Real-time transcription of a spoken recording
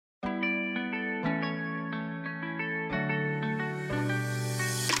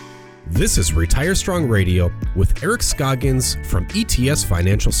This is Retire Strong Radio with Eric Scoggins from ETS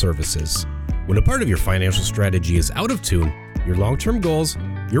Financial Services. When a part of your financial strategy is out of tune, your long-term goals,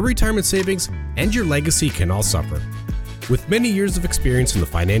 your retirement savings, and your legacy can all suffer. With many years of experience in the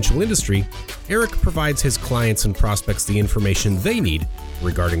financial industry, Eric provides his clients and prospects the information they need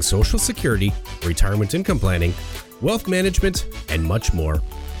regarding Social Security, retirement income planning, wealth management, and much more.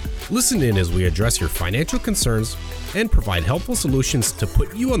 Listen in as we address your financial concerns and provide helpful solutions to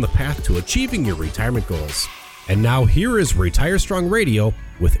put you on the path to achieving your retirement goals. And now here is Retire Strong Radio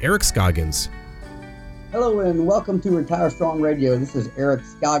with Eric Scoggins. Hello and welcome to Retire Strong Radio. This is Eric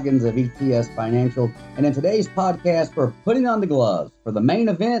Scoggins of ETS Financial. And in today's podcast, we're putting on the gloves for the main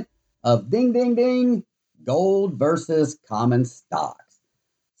event of ding, ding, ding, gold versus common stocks.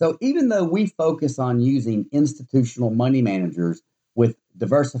 So even though we focus on using institutional money managers with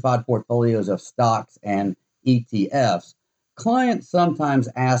diversified portfolios of stocks and ETFs, clients sometimes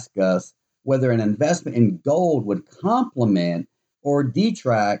ask us whether an investment in gold would complement or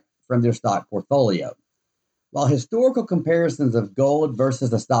detract from their stock portfolio. While historical comparisons of gold versus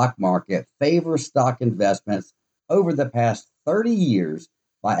the stock market favor stock investments over the past 30 years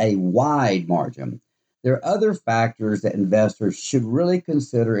by a wide margin, there are other factors that investors should really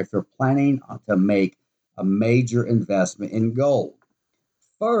consider if they're planning to make a major investment in gold.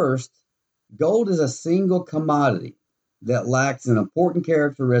 First, gold is a single commodity that lacks an important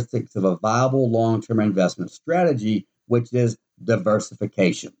characteristics of a viable long-term investment strategy, which is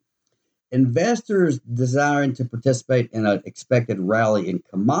diversification. Investors desiring to participate in an expected rally in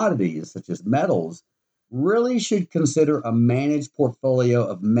commodities, such as metals, really should consider a managed portfolio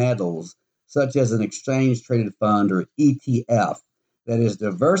of metals, such as an exchange-traded fund or ETF, that is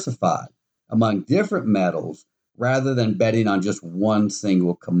diversified among different metals rather than betting on just one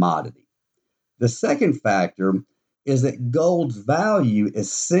single commodity. The second factor is that gold's value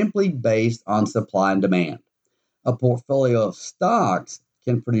is simply based on supply and demand. A portfolio of stocks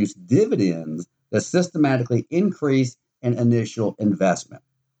can produce dividends that systematically increase an initial investment.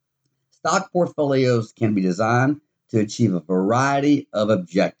 Stock portfolios can be designed to achieve a variety of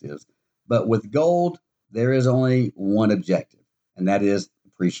objectives, but with gold, there is only one objective, and that is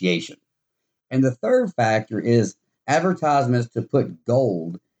appreciation. And the third factor is advertisements to put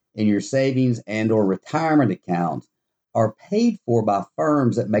gold in your savings and or retirement accounts are paid for by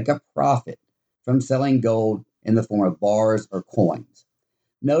firms that make a profit from selling gold in the form of bars or coins.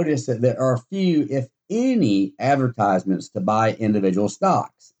 Notice that there are few, if any, advertisements to buy individual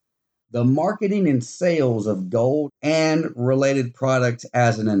stocks. The marketing and sales of gold and related products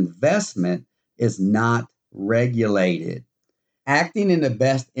as an investment is not regulated. Acting in the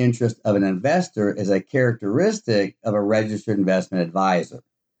best interest of an investor is a characteristic of a registered investment advisor.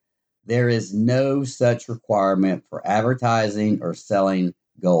 There is no such requirement for advertising or selling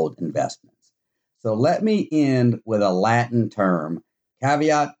gold investments. So let me end with a Latin term,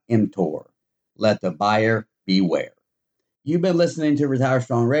 caveat emptor, let the buyer beware. You've been listening to Retire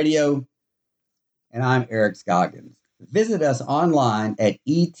Strong Radio, and I'm Eric Scoggins. Visit us online at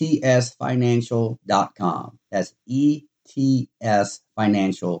etsfinancial.com. That's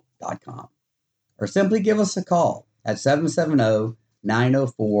etsfinancial.com. Or simply give us a call at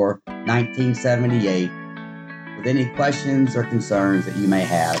 770-904-1978 with any questions or concerns that you may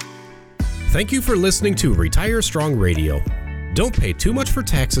have. Thank you for listening to Retire Strong Radio. Don't pay too much for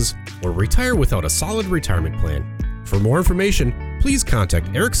taxes or retire without a solid retirement plan. For more information, please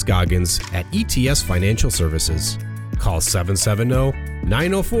contact Eric Scoggins at ETS Financial Services. Call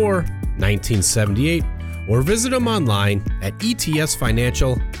 770-904-1978 or visit them online at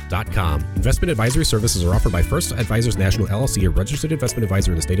etsfinancial.com. Investment advisory services are offered by First Advisors National LLC, a registered investment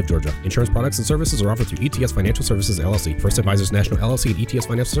advisor in the state of Georgia. Insurance products and services are offered through ETS Financial Services LLC. First Advisors National LLC and ETS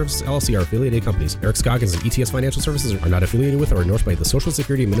Financial Services LLC are affiliated companies. Eric Scoggins and ETS Financial Services are not affiliated with or endorsed by the Social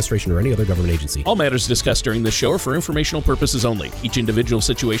Security Administration or any other government agency. All matters discussed during this show are for informational purposes only. Each individual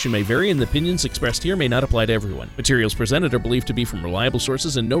situation may vary, and the opinions expressed here may not apply to everyone. Materials presented are believed to be from reliable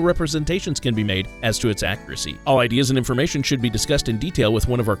sources, and no representations can be made as to its accuracy. All ideas and information should be discussed in detail with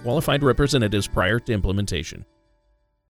one of our qualified representatives prior to implementation.